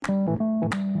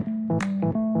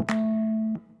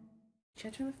Should I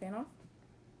turn the fan off?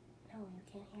 No, you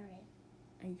can't hear it.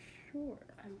 Are you sure?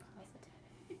 I'm positive.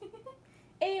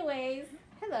 Anyways,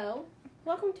 hello.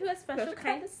 Welcome to a special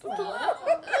kind of slow.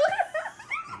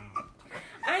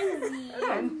 I'm Z.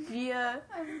 I'm Gia.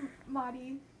 I'm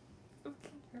Maddie.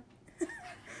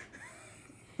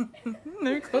 Let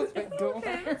me close my door.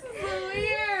 Okay, this is so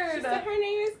weird. She said her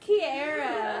name is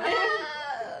Kiara.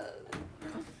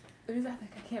 It means I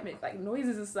can't make like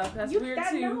noises and stuff. That's you weird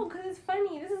gotta too. know, because it's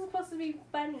funny. This is supposed to be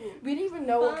funny. We didn't even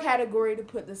know what category to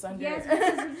put this under. Yes, because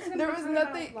we're just gonna There was talk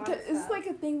about nothing. a lot of It's stuff. like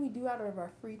a thing we do out of our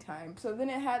free time. So then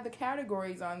it had the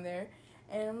categories on there,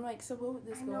 and I'm like, so what would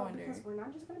this I go know, under? because we're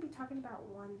not just going to be talking about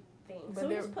one thing. But So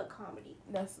we there- just put comedy.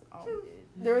 That's all we did.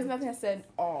 There was nothing that said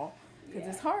all, because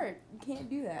it's hard. You can't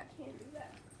do that. Can't do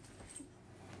that.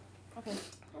 Okay.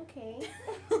 Okay.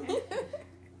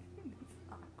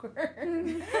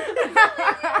 Awkward.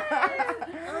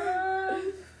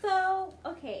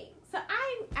 So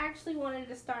I actually wanted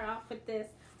to start off with this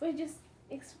with just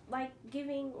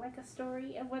giving like a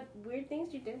story of what weird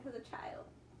things you did as a child.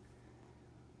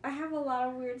 I have a lot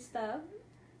of weird stuff.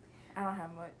 I don't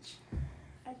have much.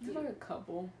 I Just like a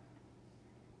couple.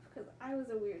 because I was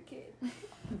a weird kid.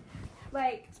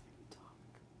 Like,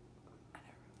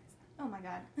 Oh my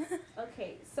god.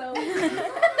 okay, so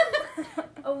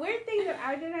a weird thing that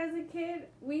I did as a kid,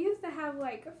 we used to have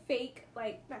like fake,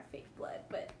 like not fake blood,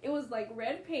 but it was like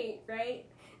red paint, right?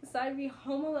 So I'd be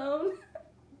home alone.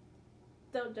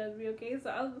 Don't judge me, okay?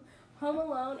 So I was home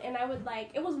alone, and I would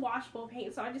it was washable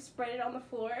paint, so I just spread it on the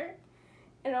floor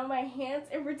and on my hands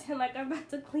and pretend like I'm about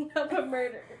to clean up a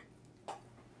murder.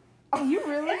 Oh, you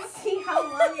really? And see how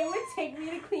long it would take me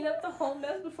to clean up the whole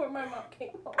mess before my mom came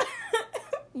home.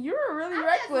 You were really That's a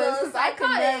reckless. little 'Cause I could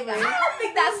psychotic. never. I don't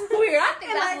think that's weird. I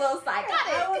think And that's a little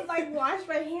psychotic. I would wash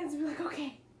my hands and be like,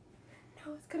 okay,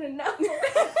 no one's gonna know.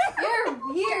 You're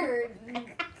weird.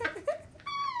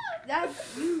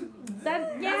 That's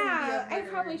Yeah, I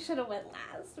weird. probably should have went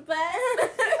last, but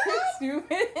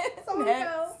Stupid. someone Next.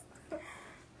 go.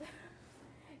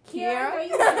 Kiara? Kiara,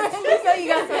 You know you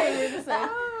got something weird to say.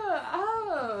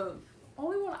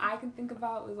 Only one I can think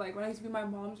about was like when I used to be in my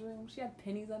mom's room. She had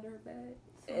pennies under her bed,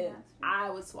 and I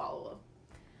would swallow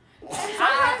them.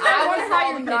 I wonder how swallow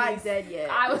you're the not pennies. dead yet.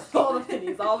 I would swallow the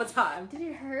pennies all the time. Did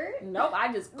it hurt? Nope,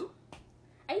 I just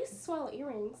I used to swallow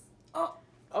earrings.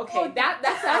 okay.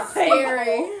 That sounds scary.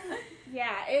 painful.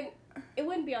 Yeah, and it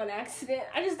wouldn't be on accident.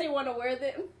 I just didn't want to wear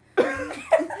them.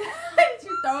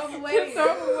 You throw them away. Throw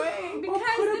them away. Because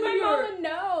put then them my in mom your- would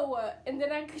know, and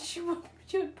then she would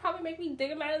probably make me dig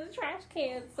them out of the trash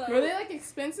can. So Were they like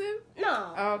expensive?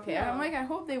 no. Oh, okay. No. I'm like, I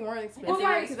hope they weren't expensive Well,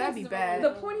 like, because that'd be expensive.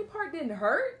 bad. The pointy part didn't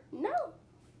hurt. No.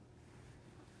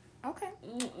 Okay.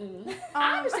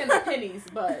 I understand the pennies,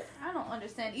 but I don't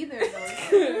understand either of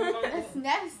those. That's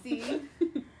nasty.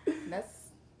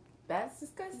 That's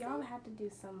disgusting. Y'all have to do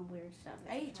some weird stuff.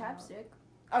 I eat chapstick.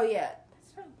 Oh yeah.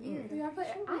 That's not weird. yeah,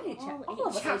 I ate all all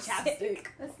of us ate chapstick. chapstick.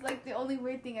 That's like the only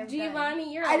weird thing I've done.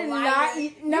 Giovanni, you're I a did liar. not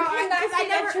eat. No, you cannot because say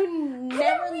that you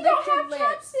never we licked don't your have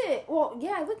lips. chapstick. Well,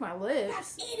 yeah, I lick my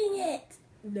lips. Eating it.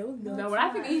 No. No, when I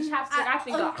think of eat chapstick, I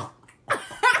think of.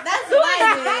 That's what I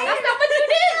That's not what you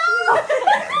did.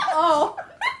 Oh.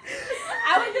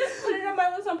 I would just put it on my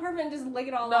lips on purpose and just lick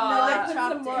it all No, up. I Like, put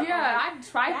some chopped more it. Yeah, on. I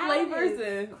try That flavors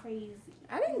is and. crazy.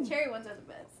 I did. didn't. Cherry ones are the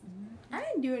best. I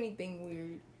didn't do anything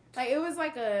weird. Like it was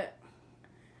like a.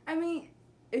 I mean,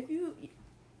 if you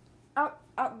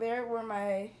out there where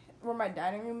my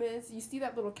dining room is, you see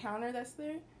that little counter that's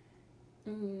there.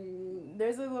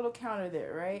 There's a little counter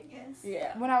there, right? Yes.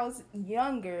 Yeah. When I was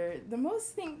younger, the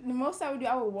most I would do,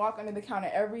 I would walk under the counter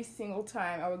every single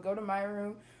time. I would go to my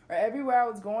room or everywhere I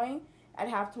was going, I'd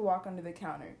have to walk under the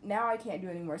counter. Now I can't do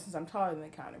it anymore since I'm taller than the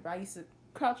counter. But I used to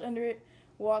crouch under it,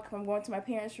 walk. If I'm going to my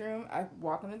parents' room, I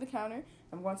walk under the counter.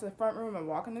 If I'm going to the front room, I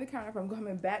walk under the counter. If I'm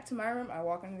coming back to my room, I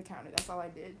walk under the counter. That's all I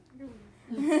did.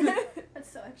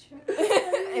 That's so extra.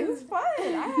 It was fun.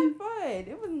 I had fun.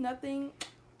 It was nothing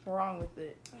wrong with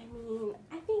it. I mean,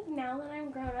 I think now that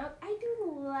I'm grown up, I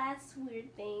do less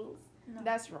weird things. No.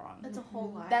 That's wrong. That's a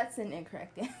whole lot. That's an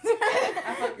incorrect answer.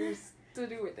 I thought you were to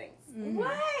do with things. Mhm.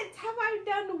 What have I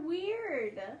done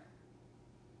weird?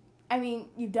 I mean,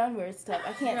 you've done weird stuff.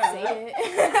 I can't Yeah. say it.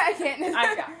 I can't.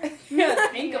 I got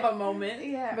think of a moment.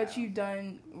 Yeah. But you've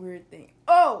done weird things.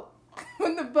 Oh,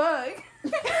 when the bug.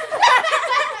 When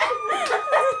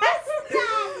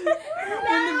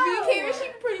the bee came in, she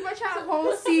pretty much had a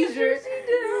whole seizure.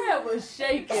 That was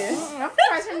shaking. I'm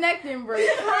surprised her neck didn't break.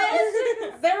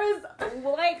 Because there was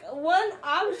like one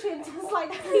option to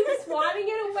like keep swatting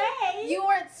it away. You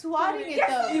weren't swatting it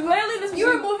though. You literally just You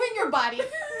were moving your body.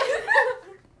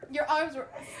 Your arms were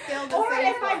still the Or same.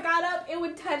 if I got up, it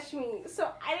would touch me. So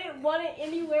I didn't want it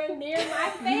anywhere near my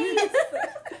face.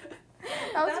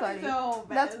 That was That's funny. so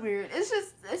bad. That's weird. It's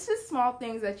just small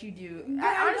things that you do. Yeah,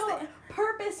 I honestly, honestly.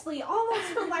 purposely, almost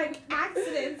for like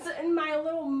accidents in my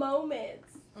little moments.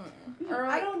 Or I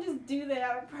like, don't just do that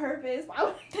on purpose.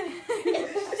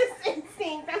 It's just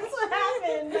instinct. That's what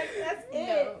happened. Like, that's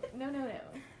it. No.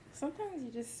 sometimes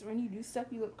you just when you do stuff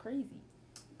you look crazy.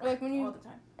 Or like when All you the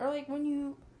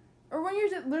time. or when you're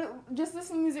just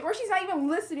listening to music, or she's not even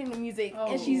listening to music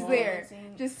and she's Oh, there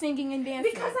dancing. just singing and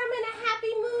dancing. Because I'm in a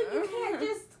happy mood. You can't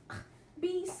just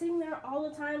be sitting there all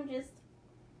the time. Just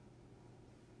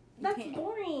that's can't.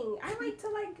 boring. I like to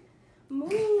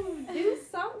move, do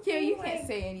something. Yeah, you like, can't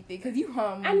say anything because you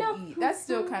hum when I know. you eat. That's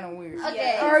still kind of weird.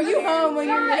 Okay. Or you Okay. hum when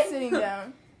you're Right. just sitting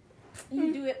down.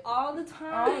 You do it all the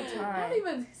time. All the I time. don't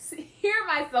even hear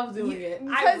myself doing it.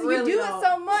 Because I really you do don't. it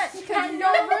so much because you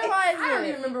don't realize I don't it.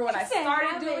 even remember when I She said started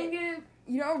habit. doing it.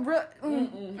 You don't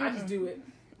I just do it.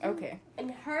 Okay.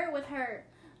 And her with her.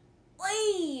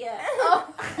 Oi!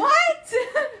 Oh, what?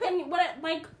 And what,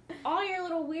 like, all your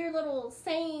little weird little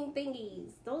saying thingies.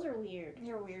 Those are weird.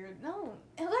 You're weird. No.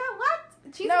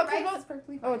 What? Cheese No, and rice because- is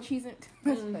perfectly Oh, fine. cheese it.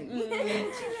 That's Mm, like, mm. Cheese and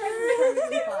rice is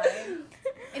perfectly fine.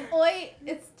 And oi,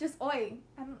 it's just oi.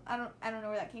 I don't know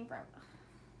where that came from.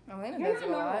 Elena You're does not it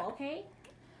a normal, lot. okay?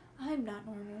 I'm not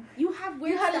normal. You have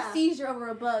weird You had stuff. a seizure over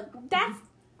a bug. That's.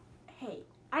 Hey,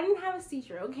 I didn't have a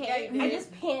seizure, okay? Yeah, you I did.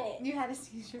 just panicked. You had a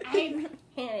seizure. I panicked.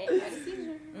 You had a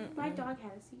seizure. My dog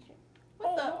had a seizure.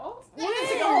 What the? Oh.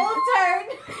 It took a whole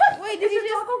turn. Wait, Is your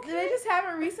dog did they just have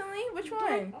it recently? Which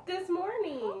one? This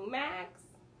morning, Max.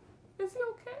 Is he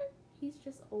okay? He's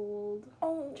just old.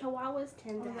 Oh. Chihuahuas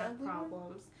tend to Oh, the have ugly one?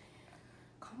 problems.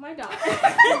 Call my dog.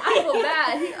 I feel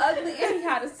bad. He ugly and he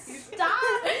had a Stop.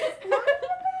 It's not even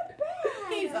that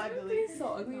bad. He's ugly. He's so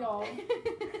ugly, y'all.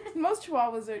 Most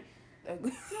chihuahuas are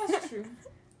ugly. That's true.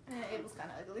 Abel's kind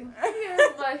of ugly. Yeah,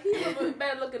 but he's a little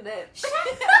better looking than.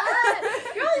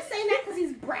 You're only saying that because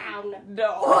he's brown.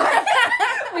 No.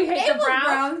 We hate the Abel's brown.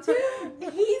 brown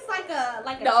too. He's like a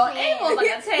No, tan. Abel's like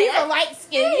a He's tan. a light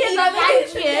skin. He's a light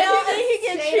skin. He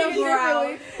gets Shade of treated brown.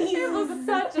 differently. Abel's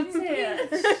such a tan.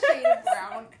 Shade of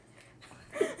brown.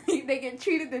 They get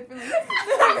treated differently.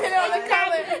 Depending on the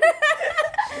color.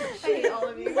 I hate all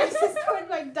of you. My sister with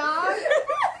my dog.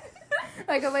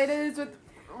 Like Elena is with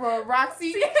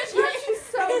Roxy. She's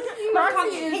so cute. My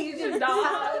Roxy is Caucasian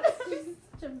dog. She's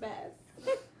such a mess.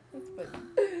 That's funny.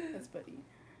 That's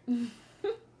funny.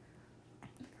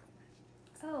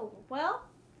 Oh, well.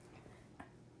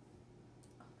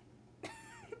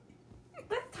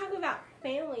 Let's talk about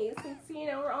family since,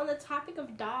 we're on the topic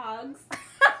of dogs.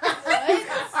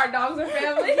 Our dogs are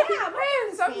family. Yeah, my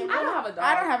Some family. people- I don't have a dog.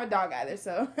 I don't have a dog either,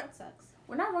 so. That sucks.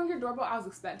 When I rang your doorbell, I was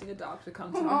expecting a dog to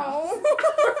come to my Oh. house.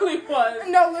 I really was.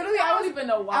 No, literally, I I don't was even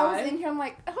know why. I was in here. I'm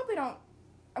like, I hope they don't.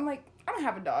 I'm like, I don't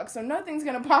have a dog, so nothing's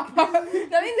gonna pop up. Nothing's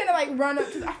gonna like run up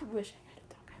to. I wish I had a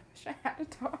dog. I wish I had a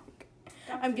dog.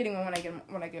 I'm getting one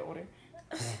when I get older.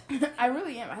 I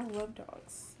really am. I love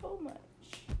dogs so much.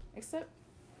 Except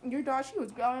your dog, she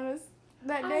was growling us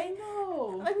that day. I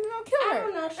know. Like we gonna kill I her.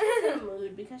 don't know. She's in a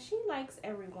mood because she likes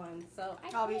everyone. So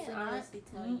I Obviously can't not. honestly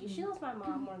tell you. She loves my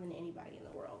mom more than anybody in the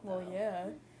world. Well, though. yeah.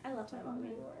 I love my mom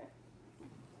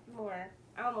more.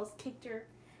 I almost kicked her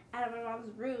out of my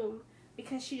mom's room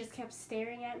because she just kept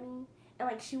staring at me and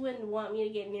like she wouldn't want me to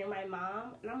get near my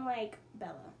mom. And I'm like,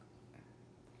 Bella,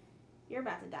 you're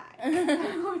about to die.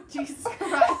 Oh, Jesus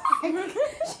Christ.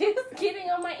 She was getting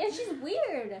on my, and she's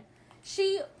weird.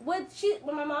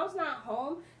 When my mom's not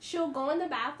home, she'll go in the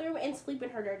bathroom and sleep in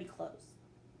her dirty clothes.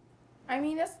 I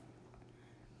mean, that's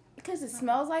because it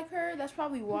smells like her. That's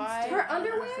probably why. Her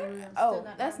underwear? Oh,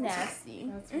 not that's normal. nasty.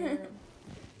 That's weird.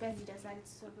 Benzie does that.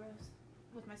 It's so gross.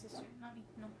 With my sister, not me.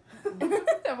 No.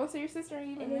 That was your sister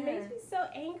ain't And even it there. makes me so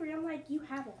angry. I'm like, you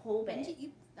have a whole bed. Benji,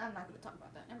 I'm not gonna talk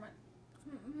about that. Never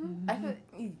mind. I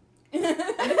feel.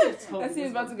 Totally That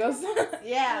seems about to go.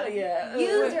 Yeah. Yeah.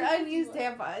 Use your unused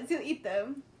tampons. You'll eat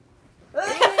them.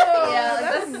 Yeah,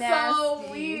 that's nasty. so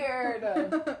weird.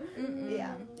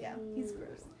 Yeah. He's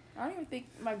gross. I don't even think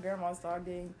my grandma's dog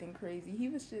did anything crazy. He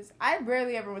was just. I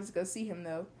barely ever went to go see him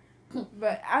though,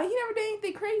 but he never did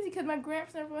anything crazy because my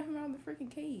gramps never let him out of the freaking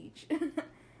cage. He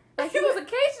was a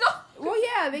cage dog. Well,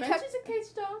 yeah, they kept. Benji's a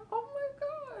cage dog. Oh my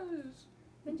gosh.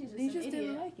 Benji's He just just an didn't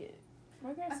idiot. like it. My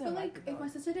I gramps feel didn't like the if my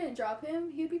dog. sister didn't drop him,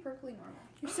 he'd be perfectly normal.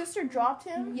 Your sister dropped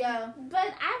him. Yeah. But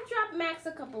I've dropped Max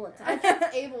a couple of I times.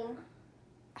 dropped Abel.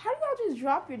 How do y'all just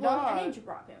drop your Well, dog? I didn't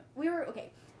drop him. We were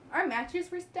okay. Our mattress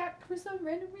were stacked for some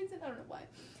random reason. I don't know why.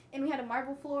 and we had a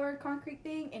marble floor concrete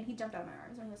thing, and he jumped out of my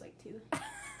arms when he was like 2.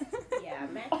 Yeah,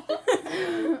 Max was the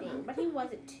same thing, but he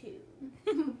wasn't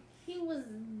 2. He was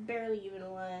barely even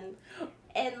 1.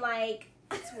 And, like,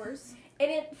 It's worse.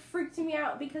 and it freaked me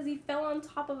out because he fell on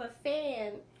top of a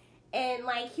fan. And,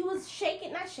 like, he was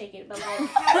shaking, not shaking, but, like,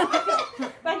 having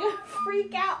like a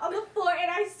freak out on the floor. And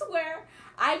I swear,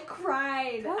 I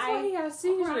cried. That's why he has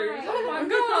seizures. cried. Oh my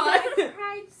I god.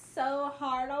 cried so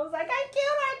hard. I was like, I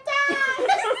killed our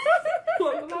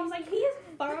dad. And I was like, he is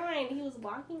fine. He was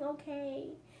walking okay.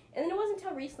 And then it wasn't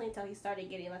until recently until he started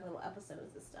getting, like, little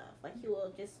episodes and stuff. Like, he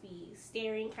will just be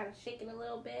staring, kind of shaking a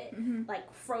little bit. Mhm.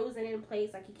 Like, frozen in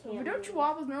place, like he can't But don't move.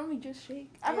 chihuahuas normally just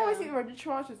shake? I've Yeah. always seen where the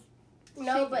chihuahuas just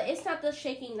No, shaking. but it's not the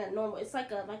shaking that normal. It's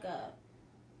like a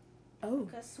Oh.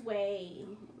 sway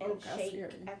and Okay, shake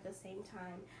scary. at the same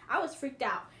time. I was freaked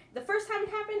out. The first time it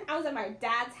happened, I was at my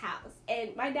dad's house,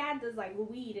 and my dad does like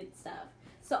weed and stuff.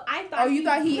 So I thought. Oh, you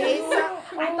thought he ate some?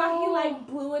 I thought he like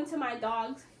blew into my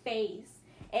dog's face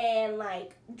and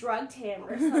like drugged him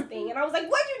or something. And I was like,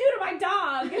 "What'd you do to my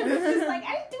dog?" And it was just like,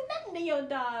 "I didn't do nothing to your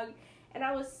dog." And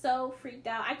I was so freaked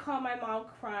out. I called my mom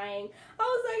crying. I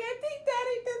was like, I think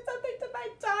Daddy did something to my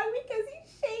dog because he's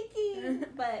shaking.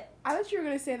 But I thought you were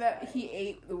gonna say that he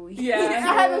ate the weed. Yeah.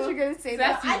 I thought you were gonna say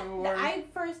That's that. even worse. I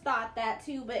first thought that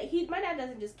too. But my dad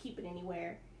doesn't just keep it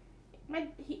anywhere.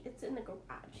 It's in the garage.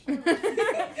 He doesn't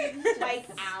keep it, like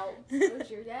out. Who's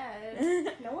your dad?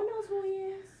 No one knows who he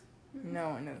is. No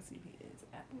one knows who he is.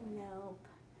 Nope.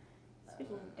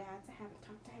 Speaking of dads, I haven't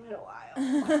talked to him in a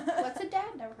while. What's a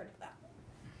dad? Never heard of that.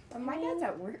 My dad's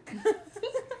at work.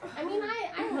 I mean,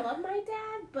 I love my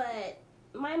dad, but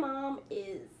my mom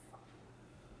is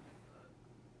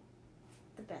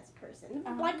the best person.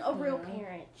 Like a real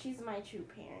parent. She's my true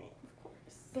parent. Of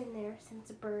course. Been there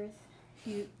since birth.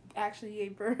 He actually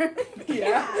gave birth.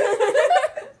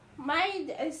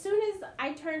 As soon as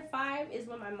I turned 5 is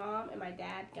when my mom and my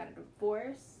dad got a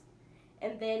divorce,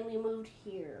 and then we moved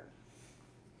here,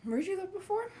 Where'd you live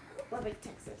before? Lubbock,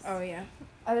 Texas. Oh yeah.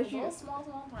 I thought you. Small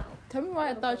town. Tell me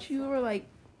why I thought you were like.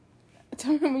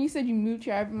 Tell me when you said you moved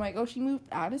here. I'm like, oh, she moved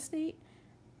out of state.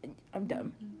 I'm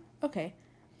dumb. Okay.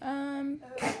 But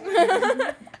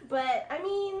I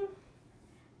mean,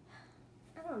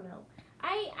 I don't know.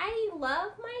 I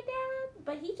love my dad,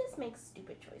 but he just makes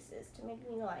stupid choices to make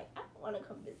me like, I don't want to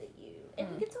come visit you. And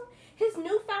he gets on his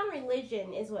newfound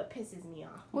religion is what pisses me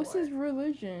off. What's more. his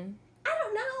religion? I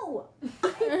don't know.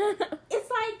 It's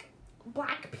like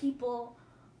black people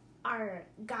are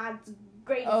God's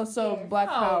greatest Oh, so gift, Black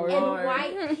Power. and Lord.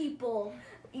 white people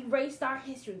erased our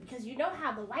history because you know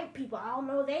how the white people all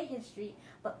know their history,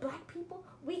 but black people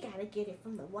we gotta get it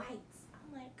from the whites.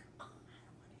 I'm like, oh,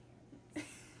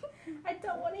 I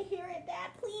don't want to hear it,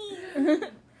 Dad, please.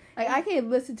 Like I can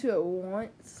listen to it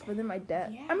once, but then my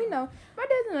dad. Yeah. I mean, no, my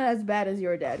dad's not as bad as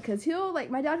your dad, because he'll like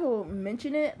my dad will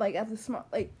mention it like at the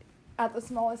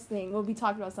smallest thing. We'll be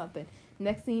talking about something.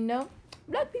 Next thing you know,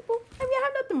 black people. I mean, I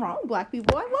have nothing wrong with black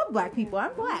people. I love black people.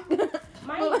 I'm black.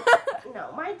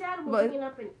 My dad will bring it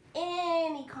up in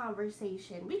any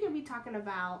conversation. We could be talking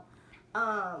about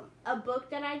a book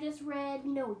that I just read.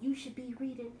 You know, you should be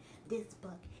reading this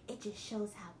book. It just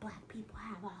shows how black people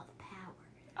have all the power.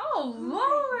 Oh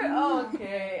Lord.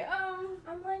 Okay.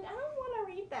 I'm like, I don't want to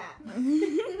read that.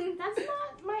 That's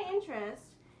not my interest.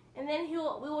 And then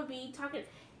we would be talking.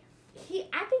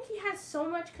 I think he has so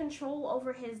much control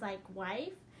over his like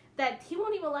wife that he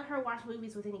won't even let her watch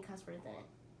movies with any cuss words in it.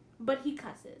 But he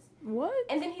cusses. What?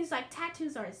 And then he's like,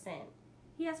 tattoos are a sin.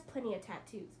 He has plenty of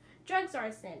tattoos. Drugs are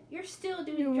a sin. You're still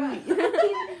doing drugs.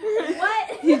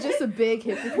 What? He's just a big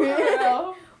hypocrite.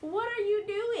 What are you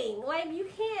doing? Like, you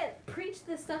can't preach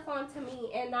this stuff onto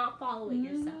me and not follow it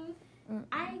yourself.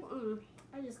 I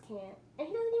just can't. And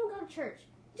he doesn't even go to church.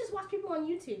 He just watch people on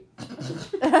YouTube.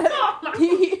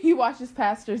 he watches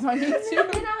pastors on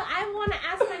YouTube. And I want to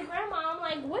ask my grandma, I'm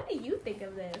like, what do you think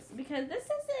of this? Because this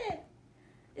isn't.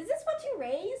 Is this what you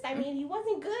raised? I mean, he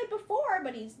wasn't good before,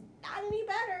 but he's not any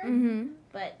better. Mm-hmm.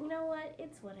 But you know what?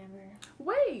 It's whatever.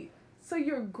 Wait. So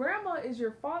your grandma is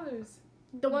your father's?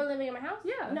 The one living in my house?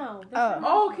 Yeah. No.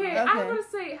 Okay. I was gonna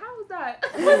say, how was that?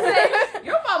 I was saying,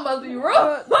 your mom must be rude.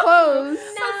 Close. I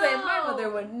was saying, my mother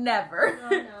would never.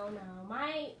 No.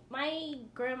 My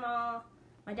grandma,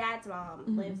 my dad's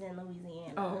mom, lives in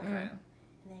Louisiana. Oh, okay. And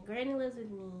then Granny lives with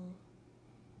me.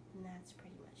 And that's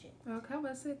pretty much it. Okay, I'm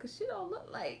gonna say, cause she don't look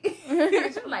like.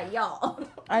 She's like y'all.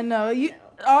 I know you.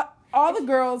 All the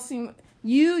girls seem.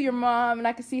 You, your mom, and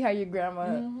I can see how your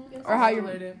grandma or how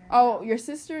your your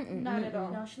sister. Not at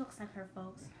all. No, she looks like her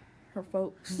folks. Her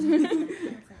folks. She looks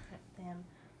like them.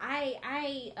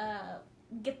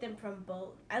 get them from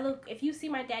both. If you see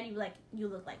my dad, you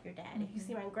look like your dad. If you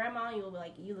see my grandma, you'll be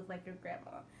like, you look like your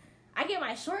grandma. I get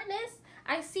my shortness,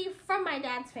 I see from my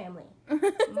dad's family.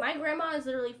 My grandma is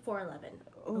literally 4'11".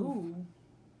 Ooh.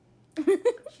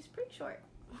 She's pretty short.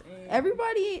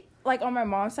 Everybody, like on my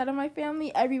mom's side of my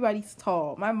family, everybody's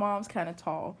tall. My mom's kind of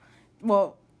tall.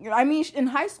 Well, I mean, in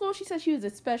high school, she said she was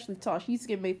especially tall. She used to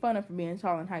get made fun of for being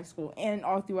tall in high school and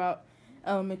all throughout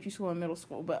elementary school and middle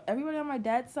school. But everybody on my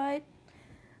dad's side,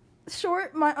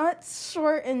 short. My aunt's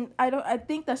short, and I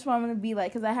think that's what I'm gonna be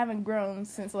like because I haven't grown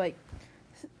since like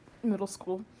middle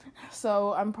school.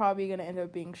 So I'm probably gonna end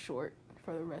up being short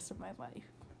for the rest of my life.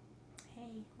 Hey,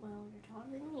 well, you're taller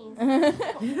than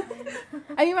me.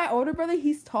 I mean, my older brother,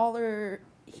 he's taller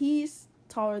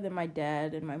than my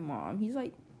dad and my mom.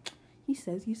 He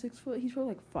says he's 6 foot. He's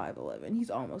probably like 5'11". He's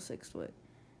almost 6 foot.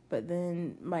 But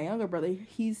then my younger brother,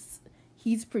 he's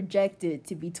projected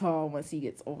to be tall once he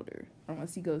gets older or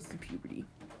once he goes to puberty.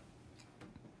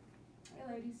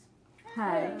 Hey, ladies.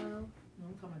 Hi.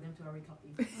 I'm talking about them two already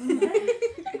talking.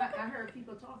 I heard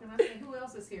people talking. I said, who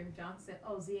else is here? John said,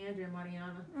 oh, Zeandra and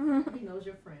Mariana. He knows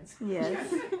your friends.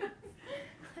 Yes.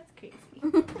 That's crazy.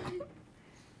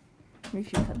 We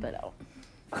should cut that out.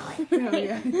 Oh,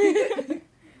 yeah.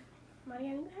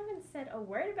 Mariana, you haven't said a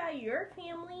word about your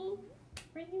family.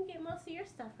 Where do you get most of your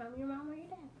stuff from? Your mom or your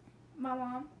dad? My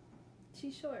mom,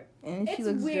 she's short. And she It's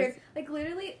looks weird. just... Like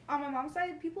literally, on my mom's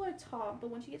side, people are tall, but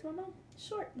when she gets to my mom,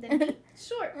 short. Then me,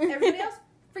 short. Everybody else,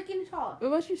 freaking tall. What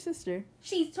about your sister?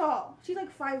 She's tall. She's like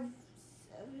 5'7", 5'5".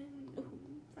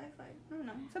 I don't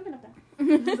know, something like that.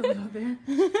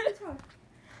 She's tall.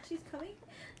 She's coming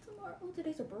tomorrow. Oh,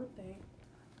 today's her birthday.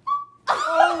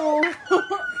 Oh.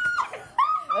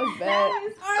 That's bad.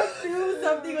 I knew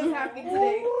something was happening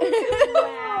today.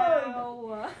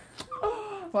 Wow.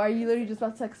 Why are you literally just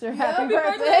about to text her Happy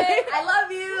happy birthday? I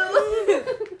love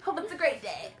you. Hope it's a great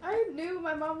day. I knew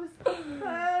my mom was. Oh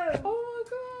my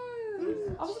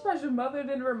god. I'm surprised your mother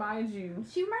didn't remind you.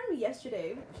 She reminded me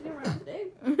yesterday. She didn't remind me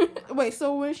today. Wait,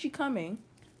 so when is she coming?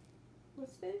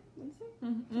 What's today?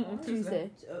 Wednesday? Tuesday.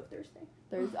 Thursday.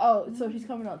 Thursday. Oh, so she's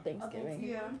coming on Thanksgiving.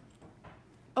 Yeah.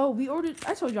 Oh,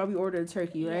 I told y'all we ordered a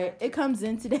turkey, right? It comes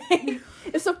in today.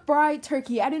 It's a fried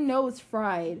turkey. I didn't know it was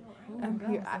fried. I'm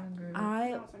here.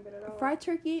 Fried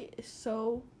turkey is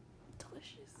so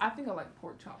delicious. I think I like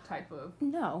pork chop type of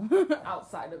No.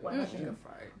 outside of it. I think of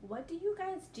fried. What do you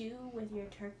guys do with your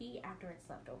turkey after it's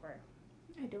left over?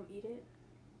 I don't eat it.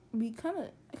 We kind of,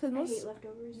 because I most hate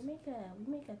leftovers. We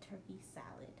make a turkey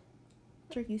salad.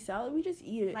 turkey salad, we just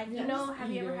eat it. Like, Yes, you know, have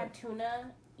you eat ever it. had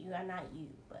tuna? You are not you,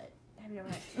 but have you ever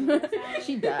had tuna salad?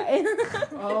 She died.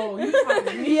 Oh, you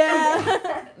talking me?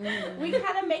 Yeah. We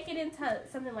kind of make it into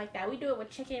something like that. We do it with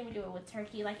chicken. We do it with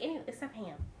turkey. Like except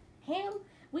ham. Ham,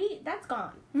 that's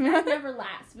gone. That never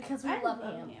lasts because we love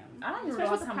ham. I don't even Especially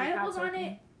realize with how many pineapples on turkey.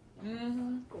 it.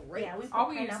 Mm-hmm. Great. Yeah, we put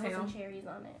Always pineapples ham. and cherries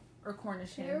on it. Or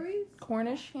Cornish hen. Cherries?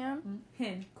 Cornish ham.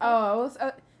 Hen. Oh,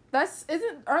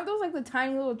 aren't those like the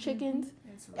tiny little chickens?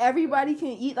 It's really Everybody can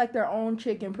eat like their own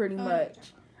chicken pretty Oh, much.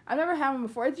 I've never had one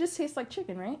before. It just tastes like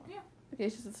chicken, right? Yeah. Okay,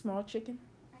 it's just a small chicken.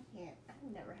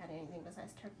 I've never had anything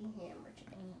besides turkey, ham, or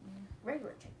chicken.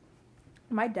 Regular chicken.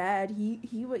 My dad,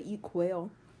 he would eat quail.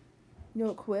 You know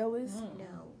what quail is? No.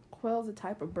 Quail is a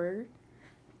type of bird.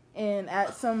 And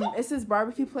it's this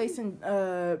barbecue place in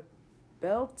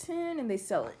Belton, and they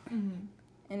sell it. Mm-hmm.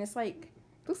 And it's like,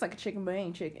 looks like a chicken, but it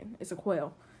ain't chicken. It's a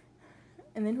quail.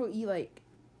 And then he'll eat like,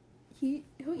 he'll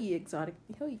eat exotic,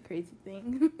 he'll eat crazy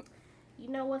things. You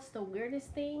know what's the weirdest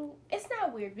thing? It's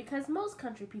not weird because most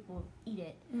country people eat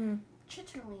it.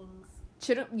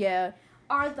 Chitterlings Yeah.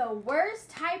 are the worst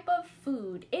type of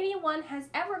food anyone has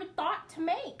ever thought to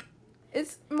make.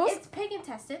 It's pig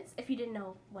intestines, if you didn't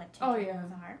know what Oh, chitterlings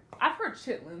yeah. are. I've heard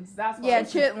chitlins. That's what yeah, I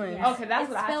was- chitlins. Yeah. Okay, that's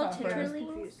It's what I spelled thought first.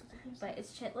 chitterlings, but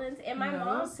it's chitlins. And my Yeah,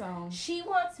 mom, those sound- she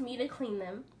wants me to clean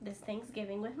them this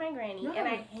Thanksgiving with my granny, and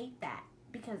I No. hate that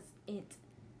because it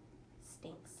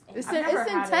stinks. And It's I've never had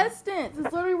it. intestines.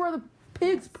 It's literally where the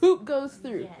pig's poop goes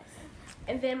through. yes.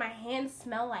 And then my hands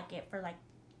smell like it for like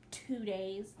 2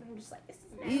 days. And I'm just like, this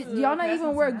is nasty. Do y'all not That's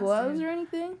even wear nasty. gloves or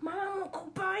anything? Mom won't go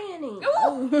buy any.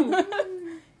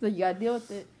 So you gotta deal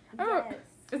with it. Yes.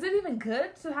 Is it even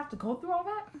good to have to go through all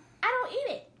that? I don't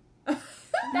eat it.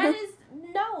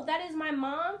 That is my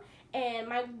mom, and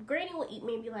my granny will eat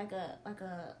maybe like a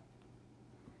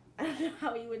I don't know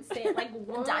how you would say it, like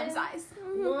one Dime size.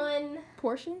 one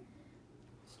Portion?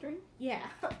 String? yeah.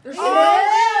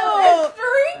 Oh!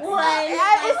 One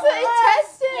It's an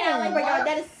intestine! Yeah, like Oh my god,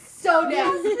 that is so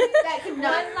nasty. That could one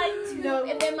not. like two, No.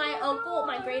 and then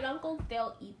my great uncle,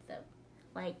 they'll eat them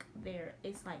like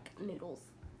it's like noodles.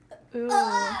 Ew.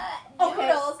 Okay,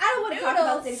 Noodles. I don't want to talk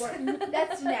about Noodles. this anymore.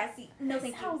 That's nasty. No,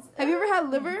 thank you. Have you ever had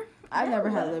liver? I've never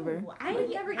had liver. I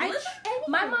never.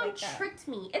 My mom tricked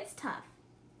me. It's tough.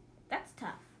 That's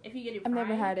tough. If you get it I've fried,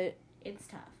 never had it. it's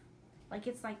tough. Like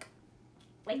it's like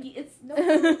it's No.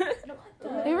 You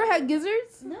No. ever had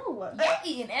gizzards? no. You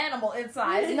eat an animal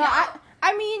inside. No,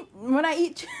 I mean, when I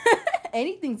eat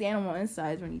anything's animal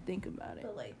insides when you think about it.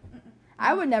 But like,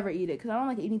 I would never eat it because I don't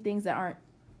like eating things that aren't.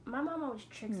 My mom always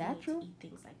tricks Natural? me to eat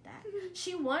things like that.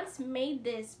 She once made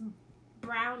this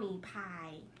brownie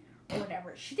pie or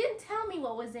whatever. She didn't tell me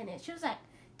what was in it. She was like,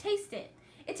 taste it.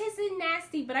 It tasted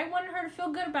nasty, but I wanted her to feel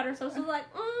good about herself. So she was like,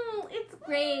 it's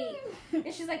great.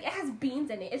 And she's like, it has beans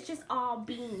in it. It's just all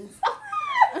beans.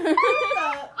 I'm like,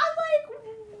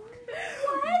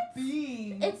 what?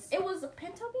 Beans. It was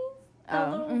pinto beans. The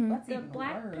Oh, little, mhm. That's the even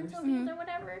black worse. pinto beans or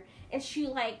whatever. And she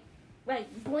like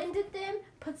blended them,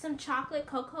 put some chocolate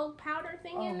cocoa powder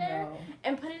thing in there,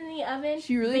 and put it in the oven.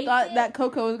 She really baked thought it. that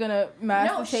cocoa was gonna match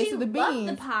the taste she of the loved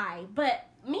beans. the pie, but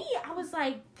me, I was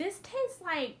like, this tastes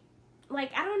like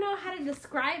I don't know how to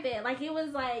describe it. Like it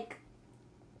was like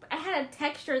I had a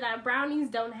texture that brownies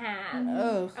don't have.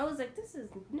 Ugh. I was like, this is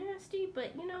nasty,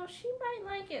 but she might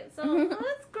like it, so Mhm.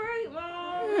 that's great, Mom.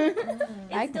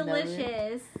 I It's can never.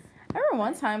 delicious. I remember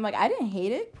one time, like, I didn't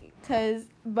hate it,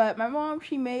 but my mom,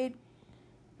 she made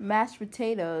mashed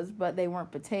potatoes, but they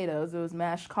weren't potatoes. It was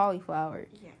mashed cauliflower.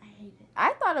 Yeah, I hate it.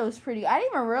 I thought it was pretty. I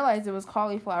didn't even realize it was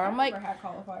cauliflower. I'm like, never had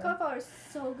cauliflower. cauliflower is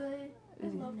so good. I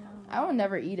love cauliflower. I would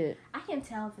never eat it. I can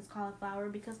tell if it's cauliflower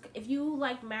because if you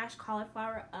like mash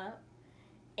cauliflower up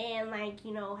and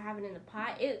have it in the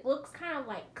pot, it looks kind of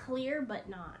like clear but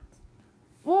not.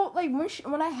 Well, like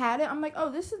when I had it, I'm like,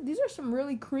 oh, these are some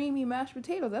really creamy mashed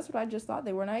potatoes. That's what I just thought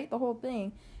they were, and I ate the whole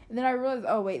thing. And then I realized,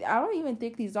 oh wait, I don't even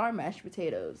think these are mashed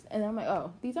potatoes. And then I'm like,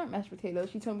 oh, these aren't mashed potatoes.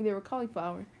 She told me they were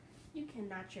cauliflower. You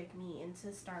cannot trick me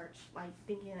into starch, like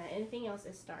thinking that anything else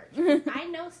is starch. I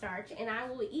know starch and I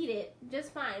will eat it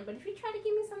just fine. But if you try to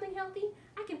give me something healthy,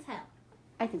 I can tell.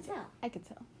 I can tell. I can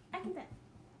tell. I can tell.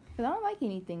 Because I don't like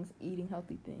eating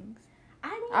healthy things. I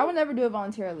mean, I would never do it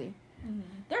voluntarily.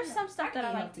 there's some stuff that I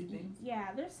eat like to healthy eat. things. Yeah,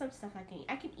 there's some stuff I can eat.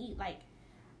 I can eat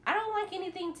I don't like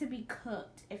anything to be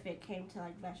cooked if it came to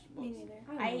vegetables. Me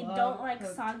neither. I love don't like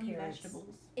cooked soggy carrots.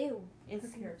 vegetables. Ew. It's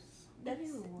Cooked carrots.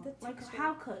 That's like texture.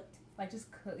 how cooked? Like just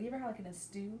cook. You ever had in a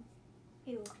stew?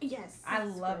 Ew. Yes. I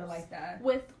That's love it gross. like that.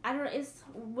 With it's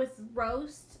with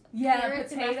roast. Yeah,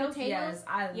 Carrots and mashed potatoes. potatoes?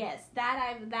 Yes, Yes,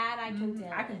 that I can do.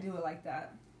 I can do it like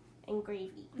that. And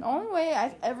gravy. The only way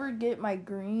I ever get my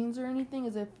greens or anything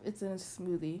is if it's in a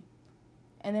smoothie.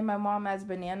 And then my mom adds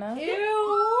banana. Ew.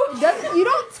 You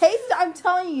don't taste it. I'm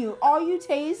telling you. All you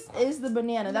taste is the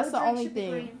banana. That's No the drink only should be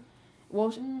thing. green.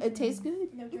 Well, it tastes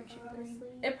good. No drink should be green.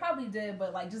 It probably did,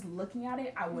 but just looking at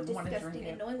it, I wouldn't want to drink Disgusting. it.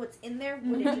 And knowing what's in there,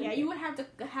 Mhm. wouldn't Yeah, you would have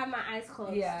to have my eyes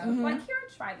closed. Yeah, Mhm. here,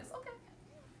 try this.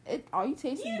 Okay. All you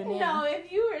taste is You know, banana.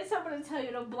 if you were someone to tell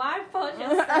you to blindfold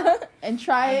yourself, And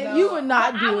try I it. know. You would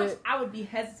not But do I it. would be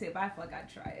hesitant, but I feel like I'd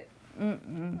try it.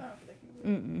 Mm-mm.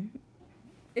 Mm-mm.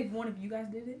 If one of you guys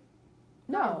did it,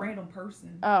 not a No. random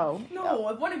person. Oh. No,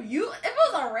 if one of you, if it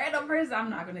was a random person, I'm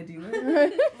not gonna do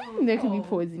it. There could be Oh.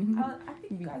 poison. I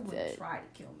think you Be guys would dead. try to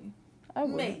kill me. I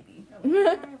would. Maybe.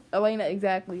 Elena,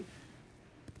 exactly.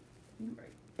 You're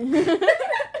right.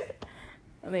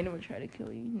 Elena would try to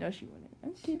kill you. No, she wouldn't.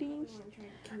 I'm kidding. I'm trying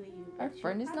to kill you. Our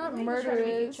friend is not Maybe try to make you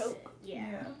murderous. choke.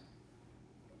 Yeah.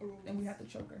 And we have to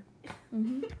choke her.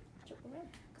 Mm-hmm.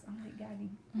 Because I'm like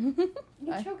gagging.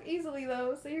 You I- choke easily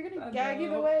though, so you're gonna I gag know.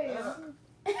 either way.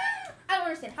 I don't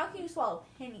understand. How can you swallow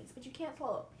pennies, but you can't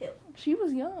swallow a pill? She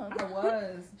was young. I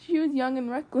was. She was young and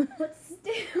reckless. But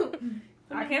still,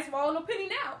 I can't swallow no penny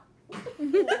now.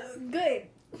 good.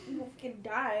 You can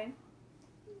die.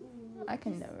 I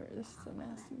can never. This is so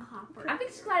nasty. Copper. I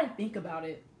think it's because I didn't think about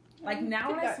it. Like now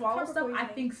when I Could've got swallow copper stuff, I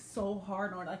poisoning. think so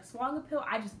hard on it. Like swallowing a pill,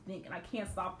 I just think and I can't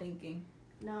stop thinking.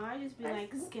 No, I just be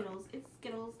like Skittles. It's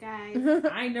Skittles, guys.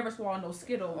 I ain't never swallowed no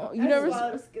Skittle. You never.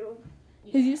 swallowed a Skittle.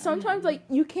 Cause you sometimes like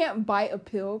you can't bite a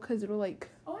pill because it'll like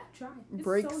Oh, I've tried. It's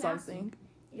break so nasty. something.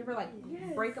 You ever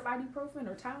Yes. break a ibuprofen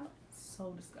or Tylenol?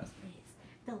 So disgusting.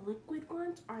 The liquid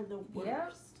ones are the worst. Yeah.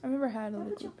 I remember had a Why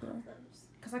would you liquid pill. pop those?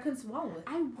 Because I couldn't swallow it.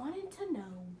 I wanted to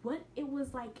know what it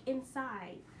was like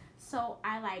inside. So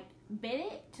I bit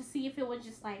it to see if it was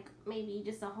just maybe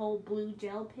just a whole blue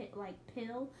gel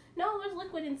pill. No, there's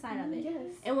liquid inside of it. Yes.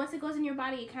 And once it goes in your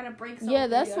body, it kind of breaks Yeah,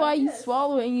 open. that's why you Yes.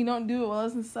 swallow it and you don't do it while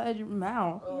it's inside your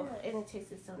mouth. Ugh, and it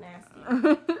tasted so nasty.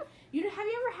 Have you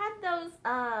ever had those?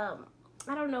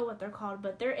 I don't know what they're called,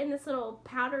 but they're in this little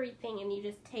powdery thing, and you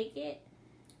just take it,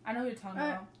 I know what you're talking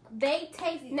about. They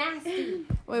taste nasty.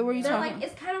 Wait, what are you They're talking? like,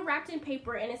 it's kind of wrapped in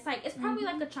paper, and it's probably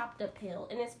like a chopped up pill,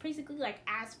 and it's basically like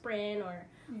aspirin or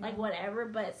like whatever.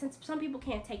 But since some people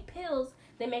can't take pills,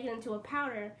 they make it into a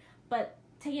powder. But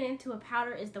taking it into a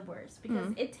powder is the worst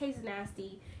because it tastes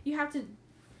nasty. You have to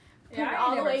put it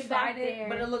all the way back there.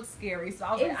 But it looks scary, so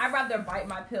I was like, I'd rather bite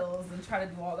my pills than try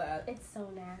to do all that. It's so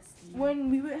nasty.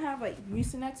 When we would have like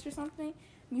Mucinex or something,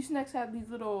 Mucinex had these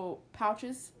little pouch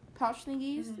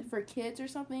thingies for kids or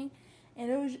something,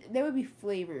 and they would be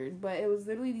flavored, but it was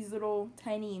literally these little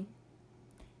tiny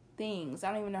things.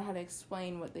 I don't even know how to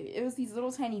explain what it was. These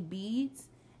little tiny beads,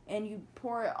 and you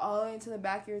pour it all into the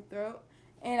back of your throat.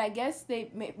 And I guess they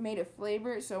made it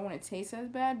flavored so it wouldn't taste as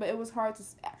bad, but it wasn't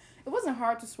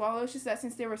hard to swallow. It's just that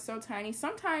since they were so tiny,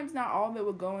 sometimes not all of it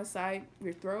would go inside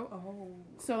your throat. Oh.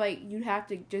 So like you'd have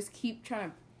to just keep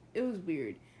trying to. It was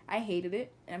weird. I hated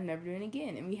it, and I'm never doing it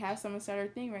again. And we have some inside our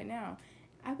thing right now.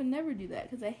 I would never do that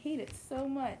because I hate it so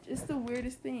much. It's the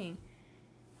weirdest thing,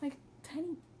 like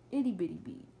tiny itty bitty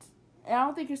beads. And I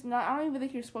don't even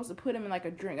think you're supposed to put them in like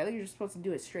a drink. I think you're just supposed to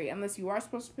do it straight, unless you are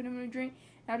supposed to put them in a drink.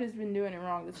 I've just been doing it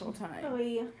wrong this whole time. Oh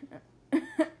yeah.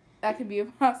 That could be a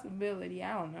possibility.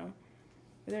 I don't know.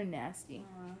 But they're nasty.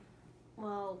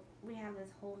 Well, we have this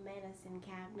whole medicine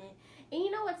cabinet. And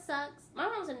you know what sucks? My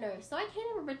mom's a nurse, so I can't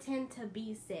ever pretend to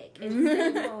be sick and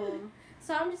stay home.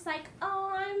 So I'm just like,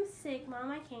 oh, I'm sick, Mom.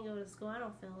 I can't go to school. I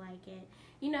don't feel like it.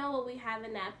 You know what we have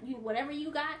in that? Whatever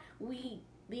you got, we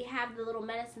have the little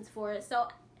medicines for it. So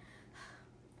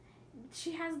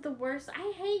she has the worst.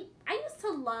 I used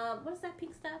to love, what is that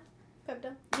pink stuff?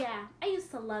 Pepto. Yeah, I used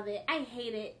to love it. I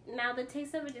hate it. Now the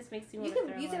taste of it just makes me want You to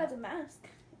throw can use it up. as a mask.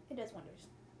 It does wonders.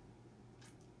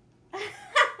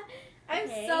 I'm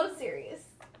Okay. so serious.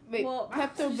 Wait, Well,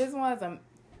 Pepto-Bismol as a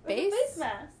It's face? a face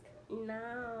mask.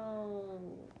 No.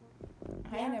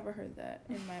 I ain't never heard that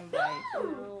in my life.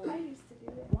 No. I used to do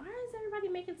it. Why is everybody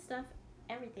making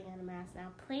everything out of mask now?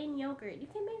 Plain yogurt. You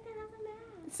can make that as a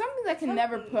mask. Something I can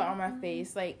never put on my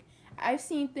face. Like, I've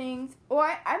seen things. Well,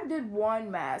 I did one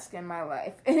mask in my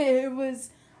life. And it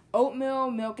was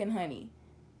oatmeal, milk, and honey.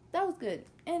 That was good.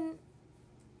 And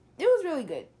it was really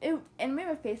good. It made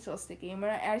my face feel sticky. And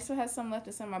when I still had some left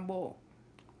in my bowl,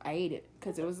 I ate it.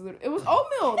 Because it was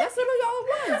oatmeal. That's literally all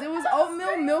it was. It was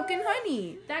oatmeal, milk, and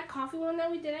honey. That coffee one that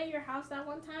we did at your house that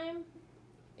one time,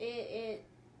 it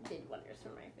did wonders for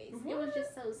my face. It was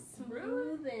just so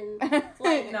smooth and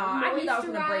like No, I knew that was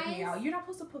gonna break me moisturized. out. You're not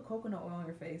supposed to put coconut oil on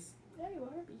your face. Yeah, you are.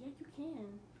 Yeah, you can.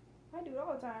 I do it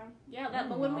all the time. Yeah,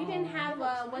 but when we didn't have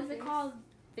Helps my what's it face. called,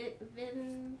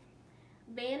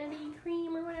 vanity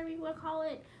cream or whatever you want to call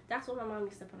it, that's what my mom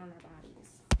used to put on our bodies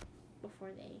before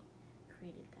they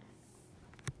created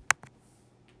that.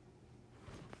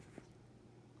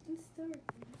 It's still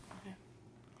okay.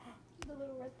 The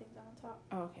little red things on top.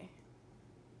 Oh, okay.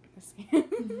 Let's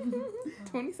see.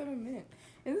 27 minutes.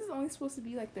 Is this only supposed to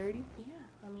be like 30? Yeah,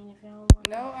 I mean if y'all want.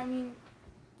 No, I mean,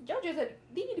 Y'all just said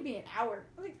they need to be an hour.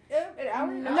 I was like, an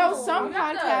hour? no, some you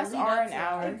have to podcasts lead are up an to it.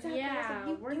 hour. Exactly. Yeah,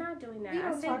 You- we're not doing that. We I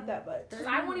don't said talk that much. Because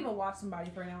I won't even watch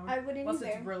somebody for an hour. I wouldn't Unless either.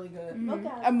 it's really good. Mhm.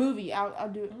 Mocha. A movie. I'll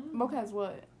do it. Mm. Mocha has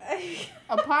what?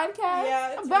 A podcast?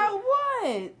 Yeah, it's About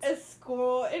what? at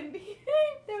school, and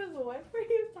there was one where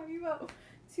he was talking about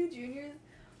two juniors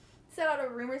set out a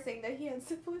rumor saying that he had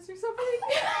syphilis or something.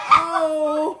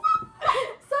 Oh.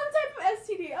 Some type of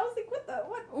STD. I was like, what?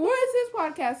 What is this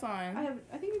podcast on?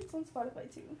 I think it's on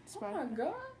Spotify too. Oh my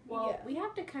god. Well, Yeah. we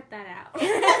have to cut that out.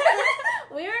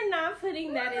 We are not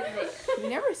putting that in there. We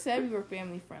never said we were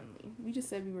family friendly. We just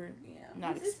said we were Yeah.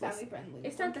 not This is family explicit. friendly.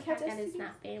 It's not the Don't fact catch that it's STDs.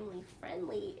 not family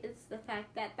friendly. It's the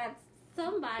fact that that's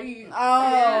somebody.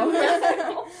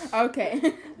 Oh. Okay. May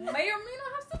or may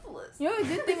not have syphilis. You know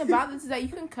the good thing about this is that you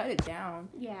can cut it down.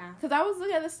 Yeah. Because I was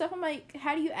looking at this stuff, I'm like,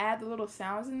 how do you add the little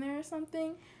sounds in there or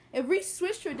something? If we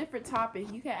switch to a different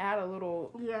topic, you can add a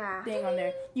little Yeah. thing on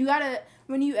there. You gotta,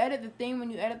 when you edit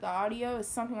the audio, it's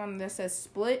something on there that says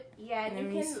split. Yeah, And and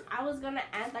then you we can. I was gonna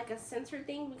add like a censor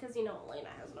thing because you know Elena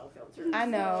has no filter. I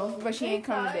know, but she ain't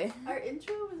come today. Our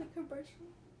intro was a commercial.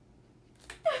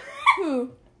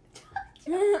 Who?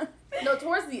 No,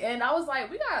 towards the end, I was like,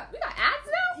 we got ads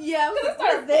now? Yeah, I was Because it like,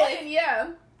 started what is this? playing, yeah.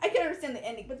 I can understand the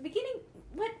ending, but the beginning,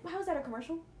 what? How is that a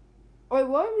commercial? Wait,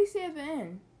 what did we say at the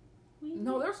end?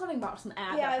 No, there was something about some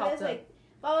ad Yeah, that popped that's up. like,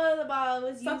 blah, blah, blah, blah,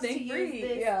 was used Something to free, use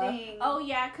this yeah. thing. Oh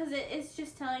yeah, because it's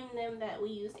just telling them that we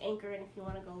used Anchor, and if you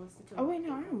want to go listen to it. Oh wait,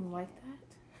 no, I don't like that.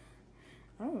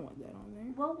 I don't want that on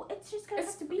there. Well, it's just gonna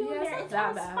It's- have to be yeah, on it's there. not It's that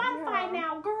on bad. Spotify Yeah.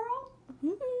 now, girl.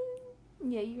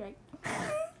 Yeah, you're right.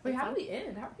 Wait, how do we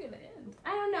end? How are we gonna end?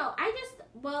 I don't know. I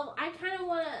kind of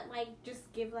want to, like,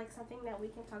 just give, like, something that we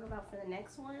can talk about for the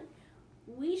next one.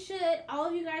 All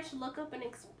of you guys should look up not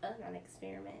an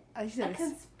experiment, a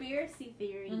conspiracy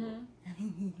theory.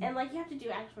 Mm-hmm. And, like, you have to do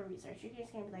actual research. You're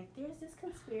just going to be like, there's this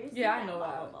conspiracy. Yeah, I know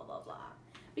blah, that. blah, blah, blah.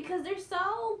 Because they're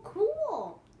so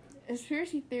cool.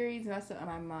 Conspiracy theories mess up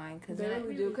my mind. Cause They then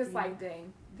really do, because, like,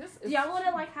 dang. This Do is... y'all want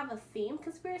to, like, have a theme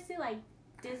conspiracy? Like,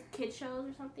 kid shows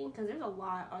or something? Because there's a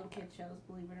lot on kid shows,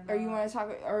 believe it or not. Or you want to talk,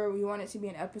 or you want it to be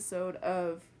an episode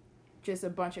of just a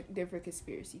bunch of different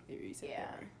conspiracy theories. Yeah.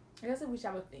 I guess we should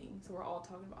have a theme, so we're all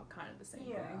talking about kind of the same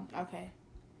thing. Okay.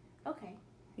 Okay.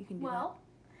 You can do Well,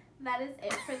 that is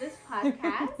it for this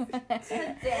podcast that.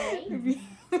 today.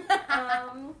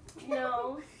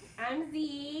 No, I'm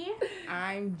Z.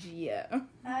 I'm Gia.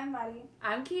 I'm Maddie.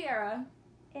 I'm Kiara.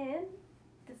 And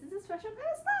this is a special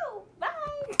episode. Bye.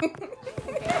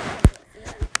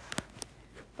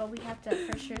 But we have to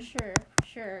for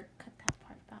sure